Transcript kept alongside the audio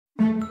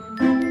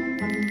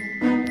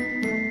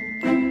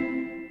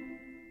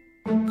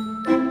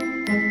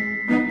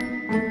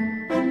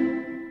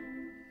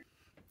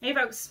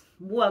folks,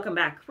 welcome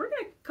back. We're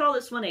going to call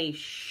this one a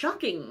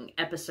shocking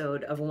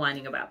episode of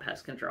Whining About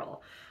Pest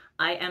Control.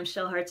 I am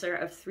Shelby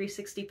Hartzer of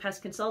 360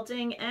 Pest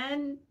Consulting,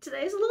 and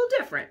today's a little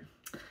different.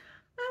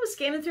 I was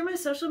scanning through my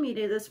social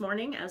media this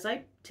morning, as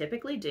I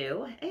typically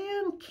do,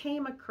 and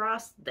came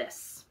across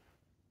this.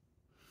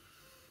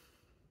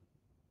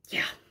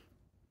 Yeah.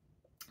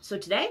 So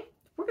today,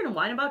 we're going to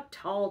whine about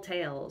tall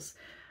tales.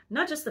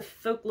 Not just the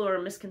folklore,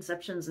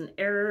 misconceptions, and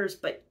errors,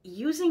 but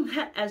using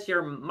that as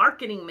your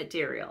marketing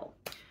material.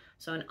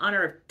 So in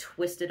honor of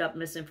twisted up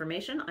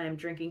misinformation, I am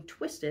drinking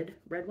Twisted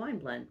Red Wine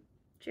Blend.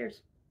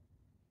 Cheers.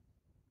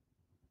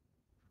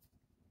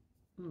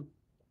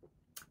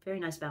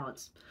 Very nice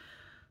balance.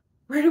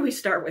 Where do we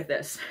start with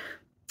this?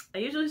 I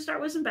usually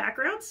start with some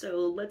background,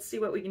 so let's see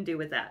what we can do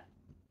with that.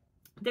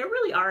 There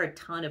really are a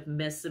ton of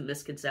myths and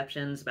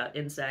misconceptions about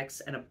insects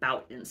and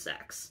about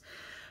insects.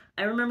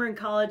 I remember in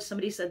college,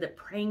 somebody said that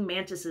praying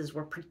mantises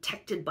were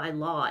protected by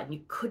law and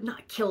you could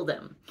not kill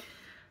them.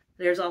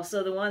 There's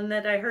also the one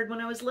that I heard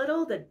when I was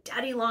little, that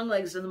daddy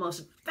longlegs are the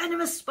most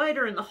venomous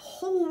spider in the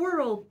whole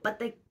world, but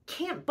they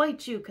can't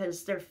bite you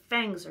because their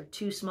fangs are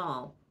too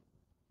small.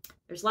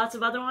 There's lots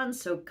of other ones,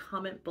 so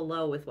comment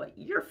below with what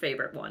your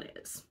favorite one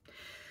is.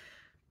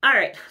 All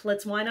right,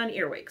 let's whine on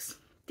earwigs.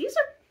 These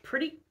are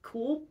pretty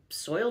cool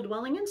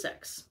soil-dwelling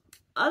insects.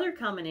 Other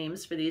common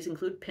names for these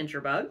include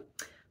pincher bug,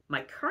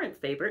 my current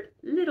favorite,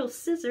 little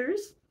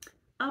scissors,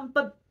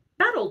 but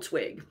battle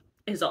twig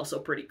is also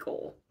pretty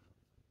cool.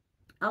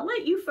 I'll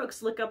let you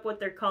folks look up what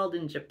they're called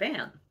in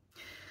Japan.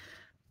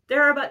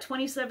 There are about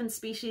 27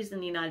 species in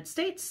the United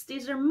States.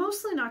 These are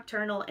mostly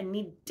nocturnal and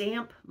need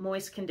damp,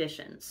 moist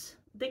conditions.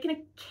 They can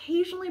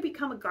occasionally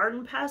become a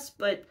garden pest,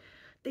 but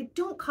they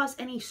don't cause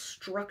any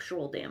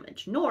structural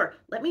damage, nor,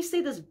 let me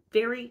say this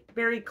very,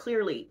 very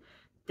clearly,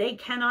 they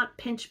cannot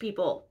pinch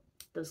people.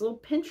 Those little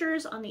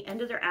pinchers on the end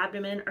of their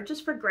abdomen are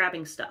just for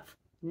grabbing stuff,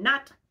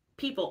 not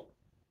people.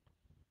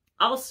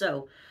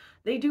 Also,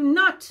 they do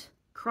not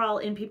crawl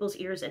in people's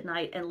ears at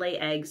night and lay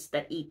eggs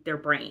that eat their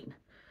brain.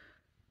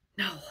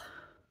 No.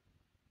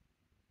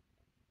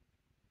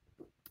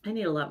 I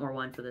need a lot more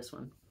wine for this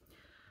one.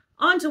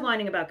 On to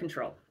whining about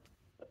control.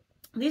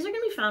 These are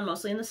going to be found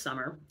mostly in the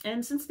summer,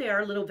 and since they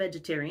are little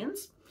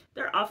vegetarians,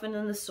 they're often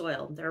in the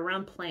soil. They're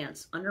around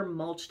plants, under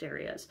mulched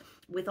areas,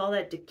 with all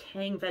that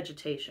decaying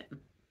vegetation.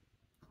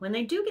 When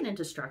they do get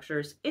into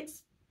structures,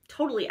 it's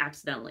totally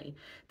accidentally.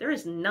 There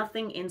is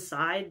nothing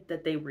inside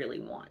that they really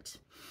want.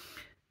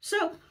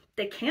 So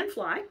they can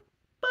fly,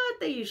 but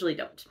they usually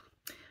don't.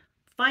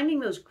 Finding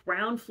those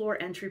ground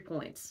floor entry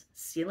points,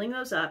 sealing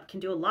those up can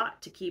do a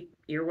lot to keep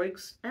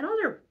earwigs and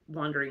other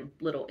wandering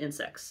little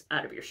insects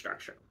out of your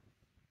structure.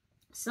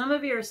 Some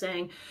of you are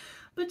saying,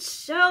 but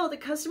Shell, the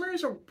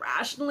customers are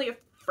rationally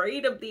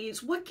afraid of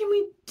these. What can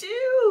we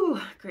do?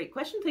 Great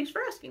question. Thanks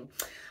for asking.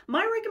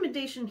 My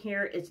recommendation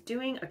here is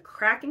doing a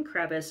crack and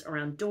crevice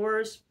around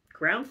doors,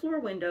 ground floor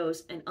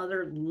windows, and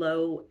other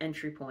low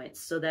entry points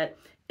so that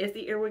if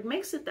the earwig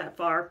makes it that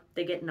far,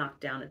 they get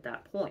knocked down at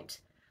that point.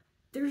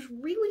 There's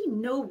really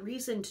no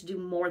reason to do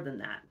more than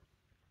that.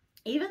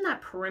 Even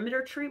that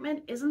perimeter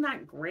treatment isn't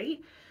that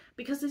great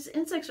because these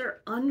insects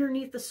are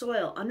underneath the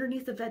soil,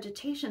 underneath the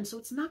vegetation, so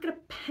it's not going to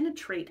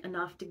penetrate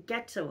enough to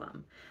get to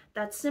them.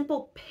 That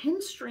simple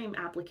pin stream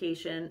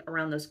application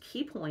around those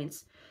key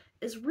points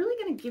is really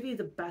going to give you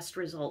the best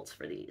results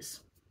for these.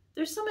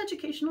 There's some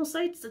educational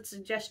sites that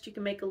suggest you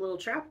can make a little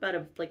trap out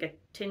of like a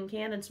tin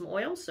can and some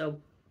oil, so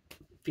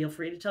feel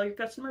free to tell your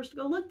customers to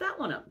go look that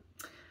one up.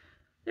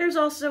 There's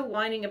also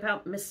whining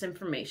about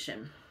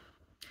misinformation.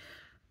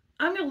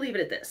 I'm going to leave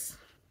it at this.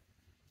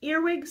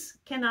 Earwigs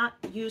cannot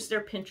use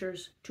their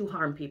pinchers to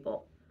harm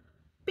people.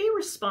 Be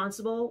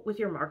responsible with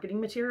your marketing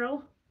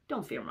material.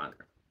 Don't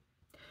fearmonger.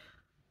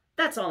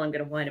 That's all I'm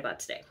going to whine about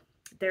today.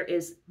 There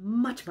is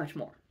much, much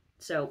more.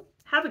 So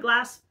have a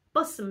glass,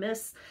 bust some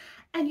myths,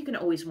 and you can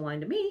always whine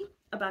to me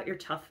about your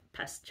tough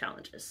pest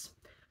challenges.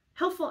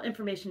 Helpful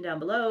information down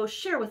below.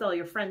 Share with all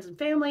your friends and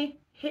family.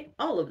 Hit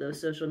all of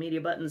those social media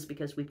buttons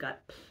because we've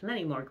got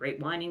plenty more great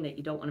whining that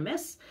you don't want to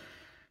miss.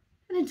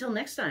 And until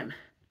next time,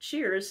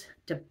 cheers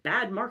to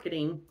bad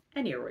marketing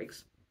and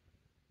earwigs.